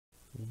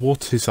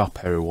What is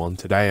up everyone,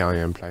 today I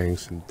am playing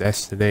some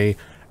Destiny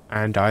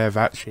and I have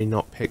actually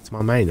not picked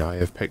my main, I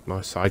have picked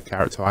my side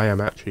character I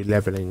am actually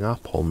leveling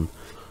up on.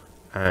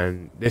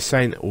 And this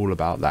ain't all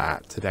about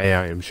that. Today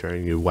I am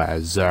showing you where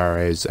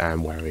Xur is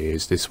and where he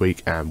is this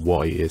week and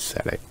what he is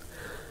selling.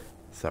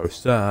 So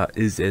Xur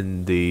is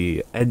in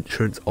the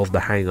entrance of the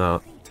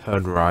hangar,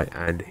 turn right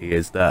and he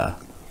is there.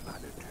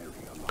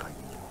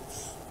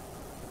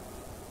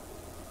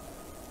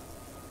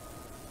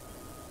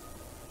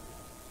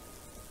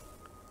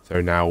 So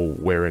now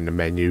we're in the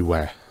menu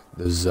where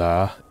the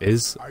Xur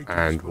is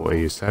and what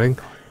he is selling.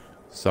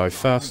 So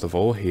first of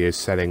all, he is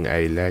selling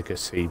a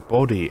legacy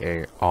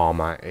body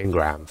armor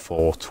engram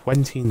for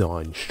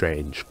 29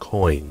 strange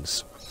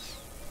coins.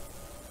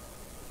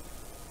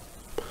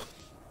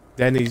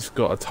 Then he's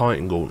got a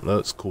Titan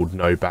gauntlets called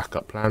No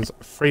Backup Plans,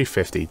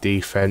 350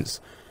 defense,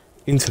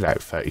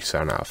 intellect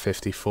 37 out of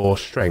 54,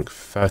 strength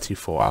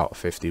 34 out of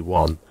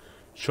 51.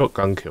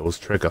 Shotgun kills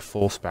trigger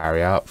force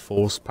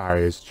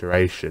barrier's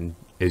duration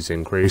is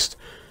increased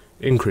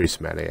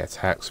melee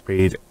attack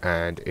speed,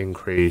 and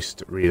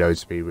increased reload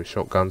speed with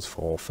shotguns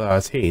for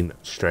 13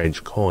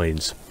 strange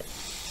coins.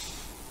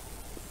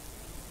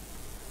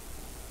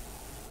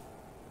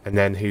 And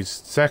then his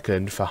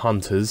second for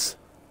hunters,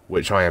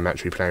 which I am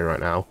actually playing right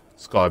now,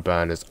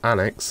 Skyburner's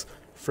Annex,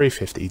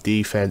 350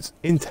 defense,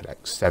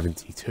 intellect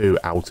 72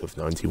 out of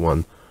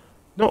 91.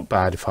 Not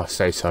bad if I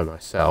say so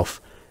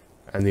myself.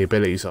 And the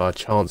abilities are a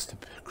chance to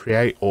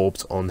create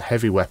orbs on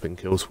heavy weapon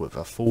kills with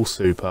a full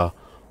super.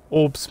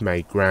 Orbs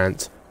may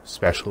grant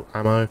special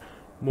ammo,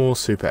 more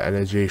super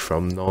energy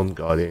from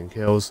non-guardian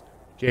kills,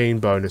 gain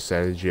bonus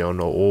energy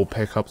on all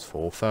pickups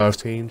for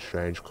 13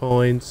 strange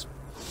coins.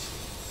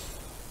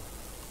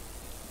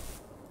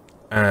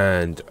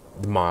 And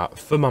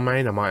for my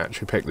main, I might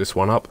actually pick this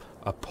one up,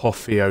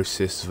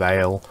 Apotheosis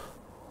Veil,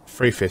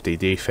 350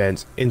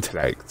 defense,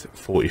 intellect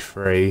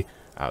 43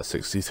 out of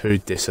 62,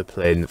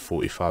 discipline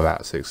 45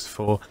 out of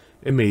 64,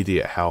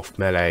 immediate health,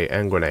 melee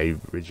and grenade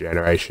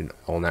regeneration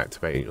on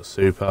activating your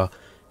super,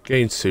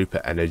 gain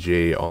super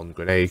energy on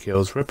grenade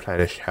kills,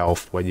 replenish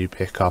health when you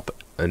pick up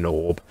an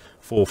orb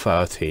for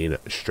 13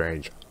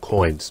 strange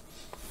coins.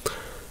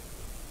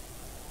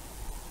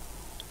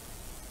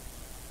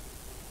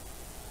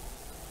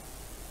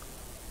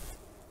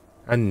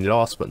 And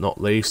last but not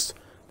least,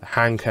 the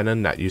hand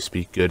cannon that used to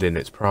be good in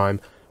its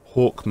prime,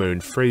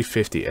 Hawkmoon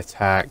 350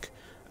 attack,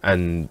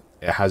 and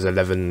it has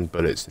 11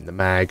 bullets in the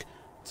mag.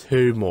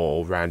 2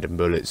 more random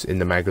bullets in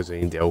the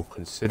magazine deal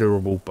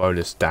considerable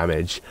bonus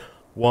damage.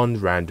 1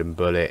 random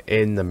bullet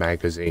in the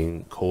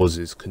magazine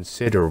causes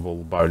considerable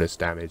bonus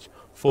damage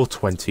for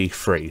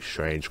 23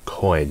 strange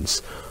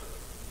coins.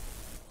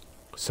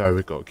 So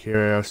we've got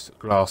Curious,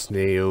 Glass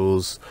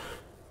Needles,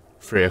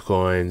 3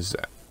 coins,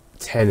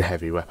 10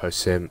 heavy weapon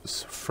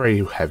simps,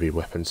 3 heavy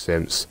weapon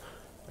simps,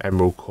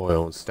 Emerald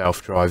Coil and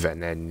Stealth Drive,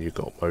 and then you've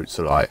got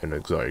Mozolite and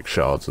Exotic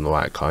Shards and all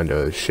that kind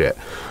of shit,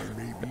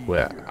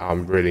 where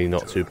I'm really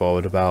not too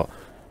bothered about.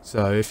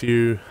 So if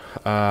you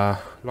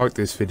like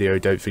this video,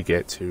 don't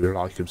forget to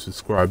like and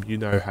subscribe. You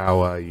know how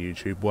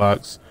YouTube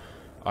works.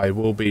 I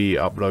will be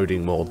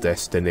uploading more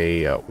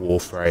Destiny,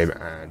 Warframe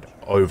and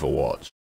Overwatch.